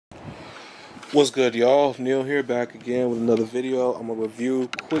What's good, y'all? Neil here, back again with another video. I'm gonna review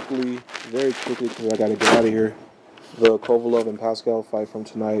quickly, very quickly, because I gotta get out of here, the Kovalev and Pascal fight from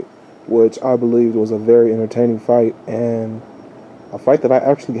tonight, which I believed was a very entertaining fight, and a fight that I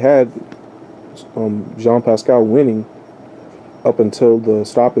actually had Jean Pascal winning up until the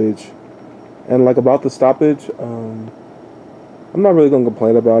stoppage. And like about the stoppage, I'm not really gonna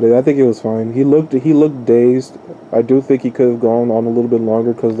complain about it. I think it was fine. He looked dazed. I do think he could have gone on a little bit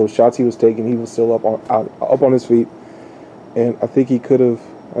longer because those shots he was taking, he was still up on his feet, and I think he could have.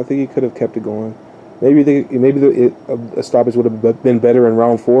 I think he could have kept it going. Maybe a stoppage would have been better in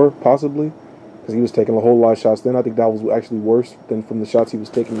round 4, possibly, because he was taking a whole lot of shots. Then I think that was actually worse than from the shots he was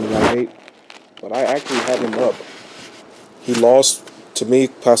taking in round 8. But I actually had him up. He lost to me,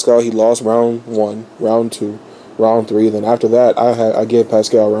 Pascal. He lost round 1, round 2. Round 3. Then after that, I gave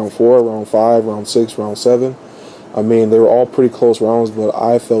Pascal round 4, round 5, round 6, round 7. I mean, they were all pretty close rounds, but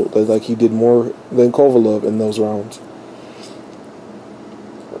I felt that like he did more than Kovalev in those rounds.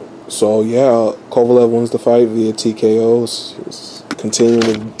 So yeah, Kovalev wins the fight via TKO. He's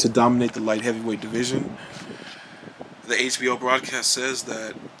continuing to dominate the light heavyweight division. The HBO broadcast says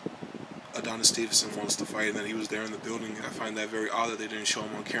that Adonis Stevenson wants to fight, and that he was there in the building. I find that very odd that they didn't show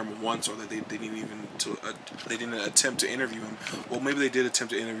him on camera once, or that they didn't attempt to interview him. Well, maybe they did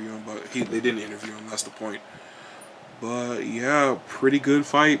attempt to interview him, but they didn't interview him. That's the point. But yeah, pretty good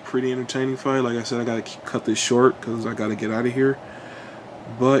fight, pretty entertaining fight. Like I said, I gotta cut this short because I gotta get out of here.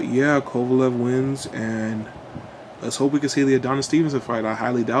 But yeah, Kovalev wins, and let's hope we can see the Adonis Stevenson fight. I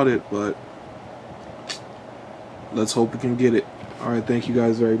highly doubt it, but let's hope we can get it. Alright, thank you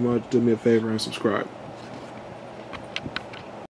guys very much. Do me a favor and subscribe.